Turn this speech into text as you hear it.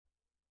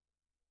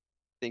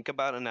Think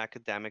about an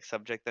academic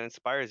subject that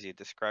inspires you.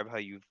 Describe how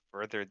you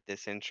furthered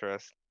this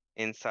interest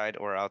inside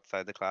or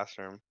outside the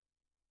classroom.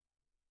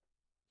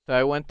 So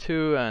I went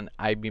to an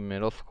IB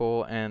middle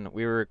school, and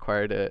we were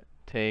required to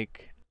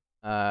take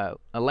a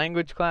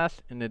language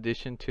class in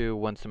addition to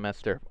one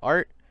semester of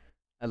art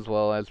as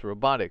well as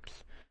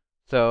robotics.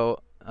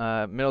 So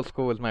middle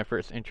school was my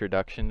first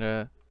introduction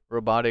to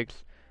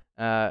robotics,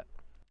 uh,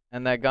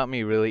 and that got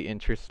me really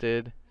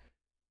interested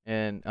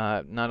in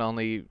not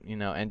only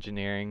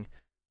engineering,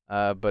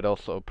 but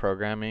also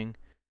programming,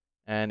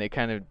 and it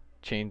kind of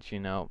changed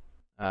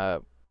uh,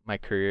 my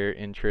career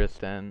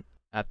interest and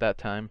at that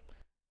time.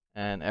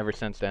 And ever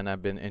since then,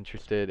 I've been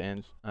interested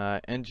in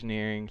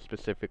engineering,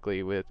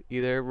 specifically with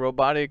either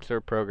robotics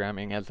or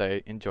programming, as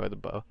I enjoy the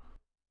both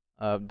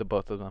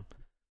of them.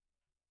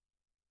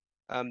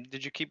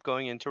 Did you keep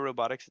going into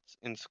robotics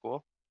in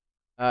school?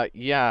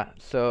 Yeah.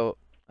 So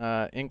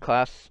in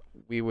class,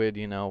 we would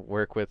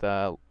work with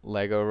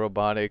Lego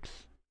robotics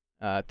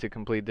to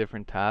complete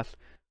different tasks,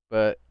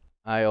 but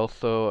I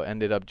also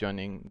ended up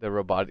joining the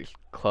robotics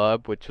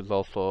club, which was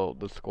also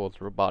the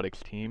school's robotics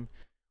team,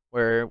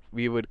 where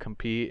we would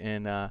compete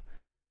in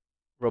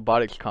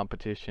robotics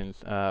competitions.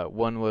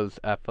 One was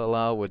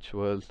FLL, which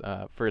was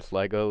First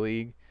Lego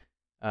League,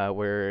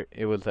 where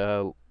it was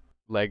a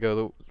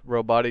Lego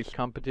robotics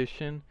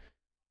competition,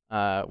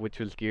 which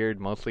was geared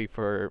mostly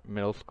for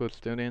middle school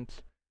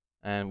students,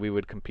 and we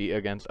would compete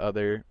against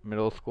other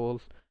middle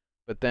schools.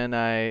 But then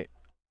I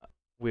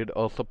would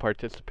also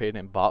participate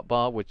in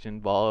BotBall, which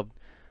involved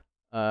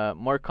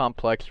more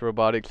complex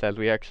robotics, as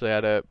we actually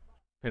had to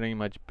pretty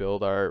much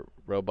build our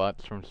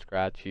robots from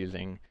scratch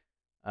using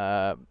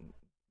uh,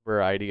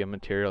 variety of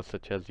materials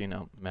such as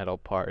metal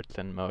parts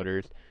and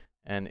motors,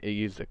 and it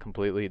used a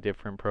completely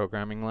different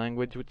programming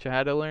language which I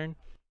had to learn,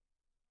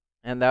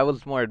 and that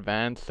was more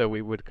advanced. So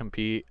we would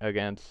compete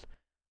against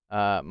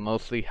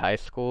mostly high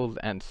schools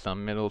and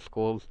some middle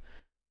schools,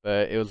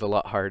 but it was a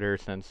lot harder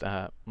since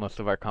most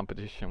of our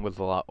competition was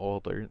a lot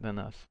older than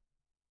us.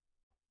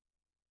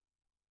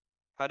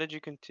 How did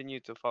you continue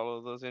to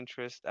follow those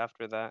interests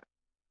after that?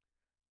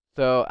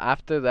 So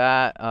after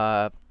that,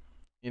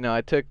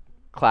 I took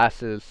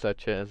classes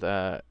such as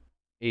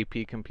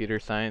AP Computer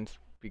Science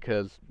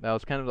because that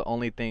was kind of the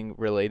only thing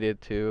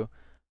related to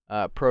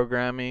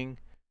programming,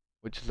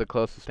 which is the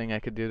closest thing I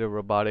could do to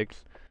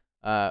robotics.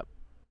 Uh,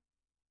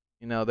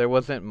 there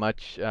wasn't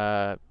much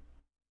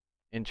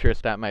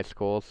interest at my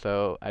school,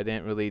 so I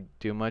didn't really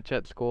do much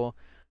at school.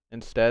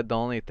 Instead, the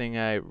only thing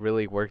I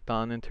really worked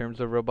on in terms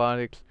of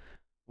robotics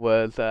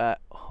was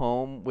at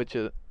home, which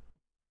is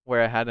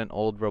where I had an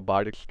old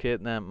robotics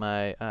kit that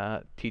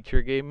my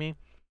teacher gave me,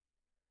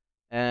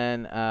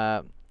 and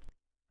I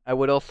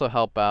would also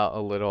help out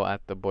a little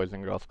at the Boys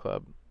and Girls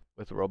Club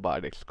with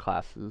robotics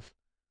classes.